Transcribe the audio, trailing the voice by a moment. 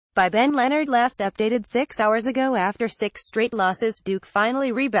By Ben Leonard Last, updated 6 hours ago. After 6 straight losses, Duke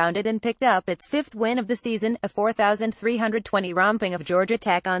finally rebounded and picked up its 5th win of the season, a 4,320 romping of Georgia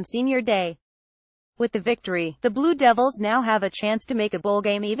Tech on Senior Day. With the victory, the Blue Devils now have a chance to make a bowl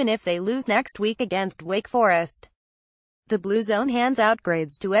game even if they lose next week against Wake Forest. The Blue Zone hands out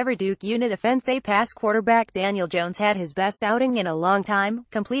grades to every Duke unit. Offense: A pass. Quarterback Daniel Jones had his best outing in a long time,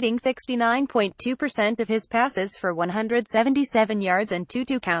 completing 69.2% of his passes for 177 yards and 2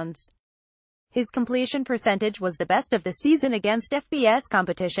 touchdowns. His completion percentage was the best of the season against FBS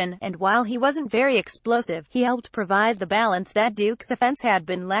competition, and while he wasn't very explosive, he helped provide the balance that Duke's offense had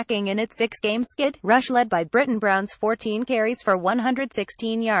been lacking in its 6-game skid rush led by Britton Brown's 14 carries for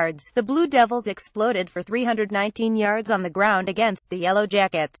 116 yards. The Blue Devils exploded for 319 yards on the ground against the Yellow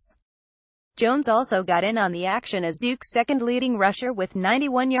Jackets. Jones also got in on the action as Duke's second leading rusher with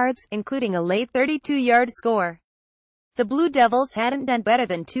 91 yards, including a late 32-yard score. The Blue Devils hadn't done better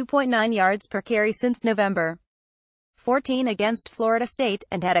than 2.9 yards per carry since November 14 against Florida State,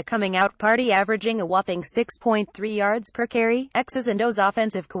 and had a coming-out party averaging a whopping 6.3 yards per carry. X's and O's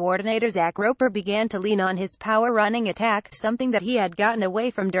offensive coordinator Zach Roper began to lean on his power-running attack, something that he had gotten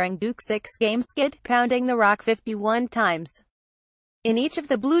away from during Duke's 6-game skid, pounding the rock 51 times. In each of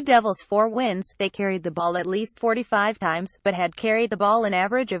the Blue Devils' 4 wins, they carried the ball at least 45 times, but had carried the ball an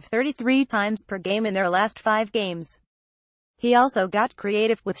average of 33 times per game in their last 5 games. He also got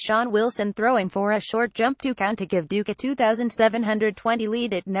creative, with Sean Wilson throwing for a short jump touchdown to give Duke a 2,720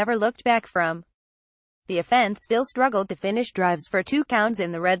 lead it never looked back from. The offense still struggled to finish drives for touchdowns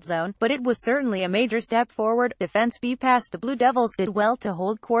in the red zone, but it was certainly a major step forward. Defense: B pass. The Blue Devils did well to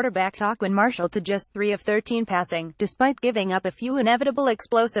hold quarterback Taquan Marshall to just 3 of 13 passing, despite giving up a few inevitable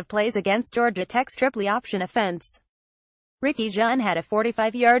explosive plays against Georgia Tech's triple option offense. Ricky Jean had a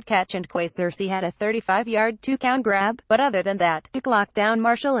 45-yard catch and Quay Searcy had a 35-yard touchdown grab, but other than that, Duke locked down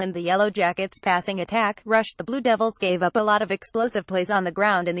Marshall and the Yellow Jackets' passing attack rush. The Blue Devils gave up a lot of explosive plays on the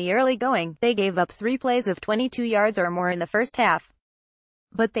ground in the early going. They gave up 3 plays of 22 yards or more in the first half.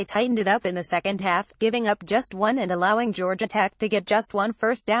 But they tightened it up in the second half, giving up just 1 and allowing Georgia Tech to get just 1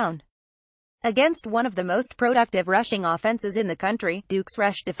 first down. Against one of the most productive rushing offenses in the country, Duke's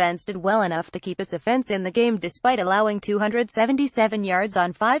rush defense did well enough to keep its offense in the game despite allowing 277 yards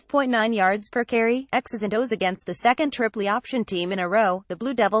on 5.9 yards per carry. X's and O's against the second triple option team in a row, the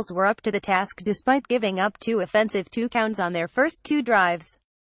Blue Devils were up to the task despite giving up 2 offensive touchdowns on their first 2 drives.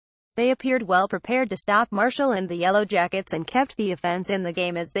 They appeared well prepared to stop Marshall and the Yellow Jackets and kept the offense in the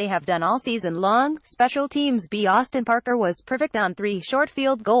game as they have done all season long. Special teams: B. Austin Parker was perfect on 3 short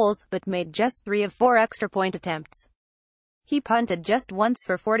field goals, but made just 3 of 4 extra point attempts. He punted just once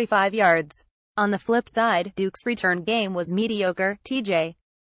for 45 yards. On the flip side, Duke's return game was mediocre. T.J.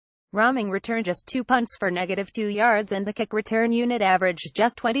 Romping returned just 2 punts for -2 yards and the kick return unit averaged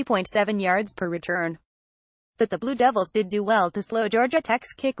just 20.7 yards per return. But the Blue Devils did do well to slow Georgia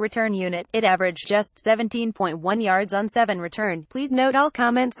Tech's kick return unit. It averaged just 17.1 yards on 7 return. Please note all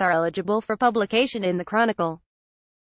comments are eligible for publication in the Chronicle.